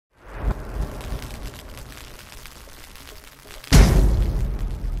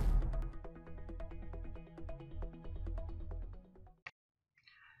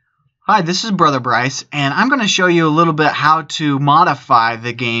Hi, this is Brother Bryce, and I'm going to show you a little bit how to modify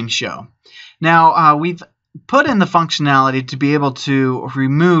the game show. Now, we've put in the functionality to be able to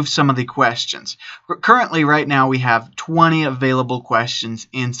remove some of the questions. Currently, right now, we have 20 available questions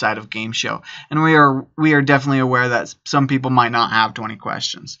inside of GameShow, and we are definitely aware that some people might not have 20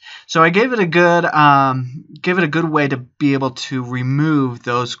 questions. So I gave it a good way to be able to remove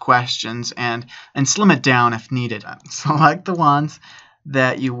those questions and slim it down if needed. Select the ones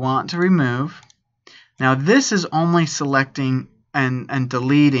that you want to remove. Now this is only selecting and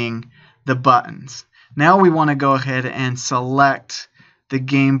deleting the buttons. Now we want to go ahead and select the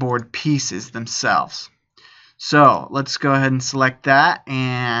game board pieces themselves. So let's go ahead and select that,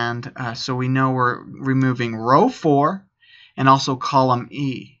 and so we know we're removing row 4 and also column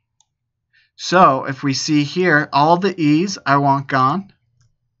E. So if we see here, all the E's I want gone.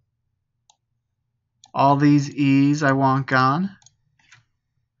 All these E's I want gone.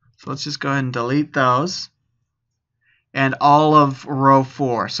 So let's just go ahead and delete those. And all of row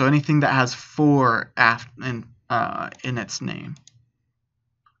 4. So anything that has 4 in its name.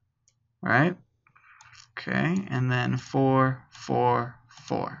 Right? Okay, and then 4, 4,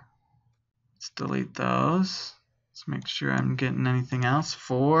 4. Let's delete those. Let's make sure I'm getting anything else.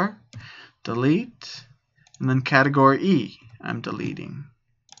 4, delete, and then category E I'm deleting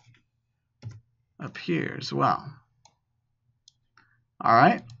up here as well.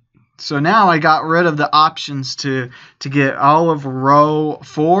 Alright. So now I got rid of the options to get all of row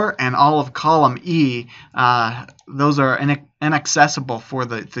 4 and all of column E. Those are inaccessible for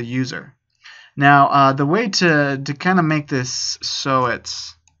the user. Now the way to kind of make this so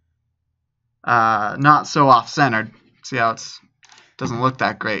it's not so off-centered, see how it doesn't look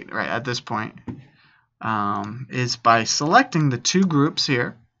that great right at this point, is by selecting the two groups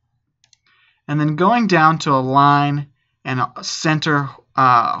here and then going down to align and center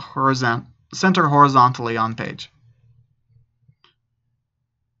horizontally on page.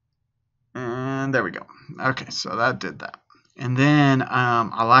 And there we go. Okay, so that did that. And then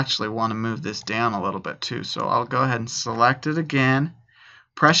I'll actually want to move this down a little bit too. So I'll go ahead and select it again,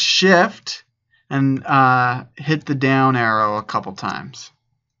 press Shift, and hit the down arrow a couple times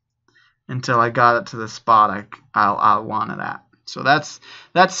until I got it to the spot I wanted at. So that's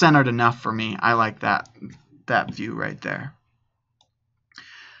centered enough for me. I like that view right there.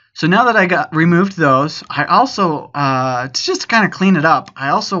 So now that I removed those, I also, just to kind of clean it up,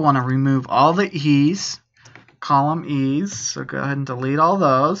 I also want to remove all the E's, column E's. So go ahead and delete all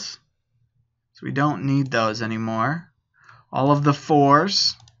those. So we don't need those anymore. All of the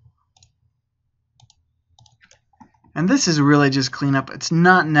 4's. And this is really just clean up. It's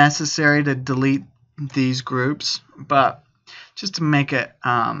not necessary to delete these groups, but just to make it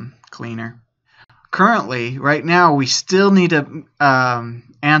cleaner. Currently, right now, we still need to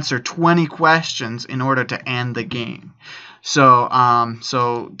answer 20 questions in order to end the game. So,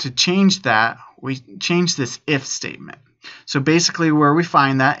 so to change that, we change this if statement. So basically where we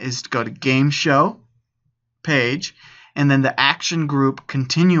find that is to go to GameShow page, and then the action group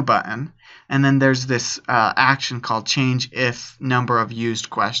continue button, and then there's this action called change if number of used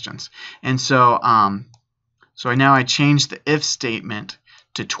questions. And so, so now I changed the if statement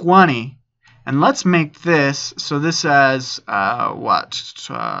to 20. And let's make this, so this has,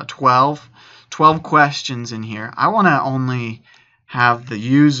 12 questions in here. I want to only have the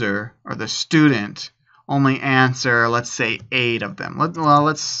user or the student only answer, let's say, 8 of them.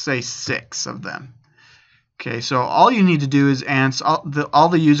 Let's say 6 of them. Okay, so all you need to do is answer, all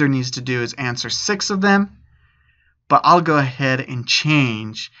the user needs to do is answer 6 of them, but I'll go ahead and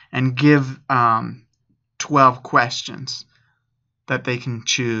change and give 12 questions that they can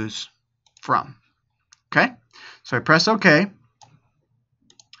choose from. Okay, so I press OK.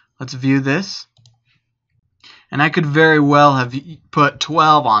 Let's view this. And I could very well have put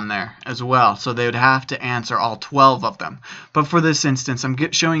 12 on there as well, so they would have to answer all 12 of them. But for this instance, I'm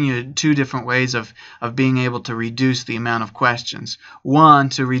showing you 2 different ways of being able to reduce the amount of questions. One,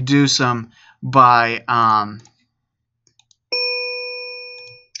 to reduce them by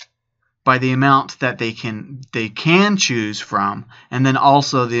the amount that they can choose from, and then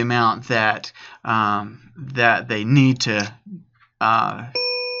also the amount that that they need to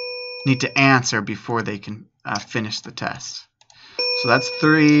answer before they can finish the test. So that's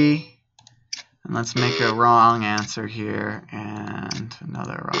 3, and let's make a wrong answer here and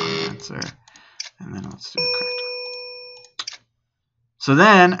another wrong answer, and then let's do a correct one. So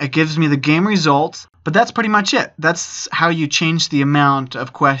then it gives me the game results, but that's pretty much it. That's how you change the amount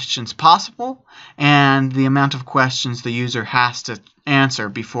of questions possible and the amount of questions the user has to answer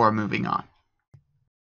before moving on.